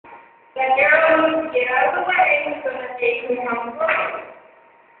get out of the way so that they can come forward.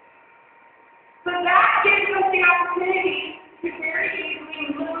 So that gives us the opportunity to very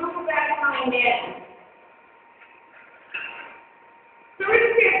easily move that hind end. So we're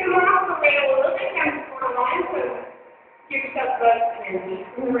just going to come off the rail a little bit down to quarter line, so give yourself about 10 feet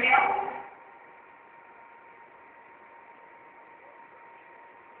from the rail.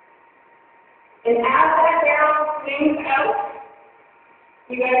 And as that barrel swings out,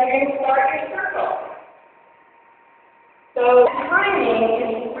 you guys are going to start your circle. So timing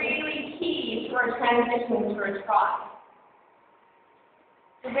is really key to our transition to a trot.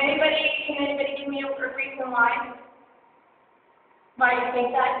 Can anybody give me a reason why? Why do you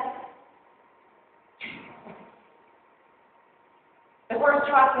think that? The horse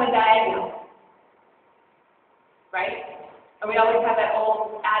trots in a diagonal, right? And we always have that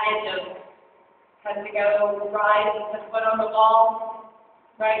old adage of has to go rise with the foot on the wall,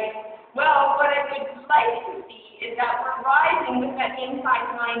 right? Well, what I would like to see is that we're rising with that inside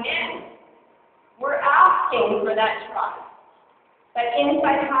hind end. We're asking for that trot. That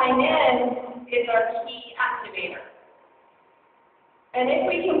inside hind end is our key activator. And if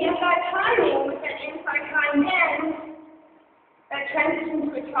we can get that timing with that inside hind end, that transition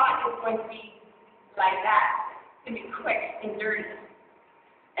to a trot is going to be like that. It's going to be quick and dirty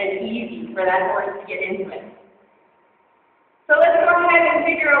and easy for that horse to get into it. So let's go ahead and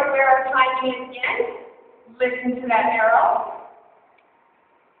figure out where our timing is again. Listen to that arrow.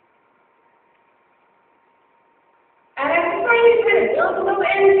 And as we're going to kind of build a little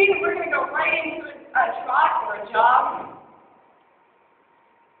energy, we're going to go right into a trot or a jog.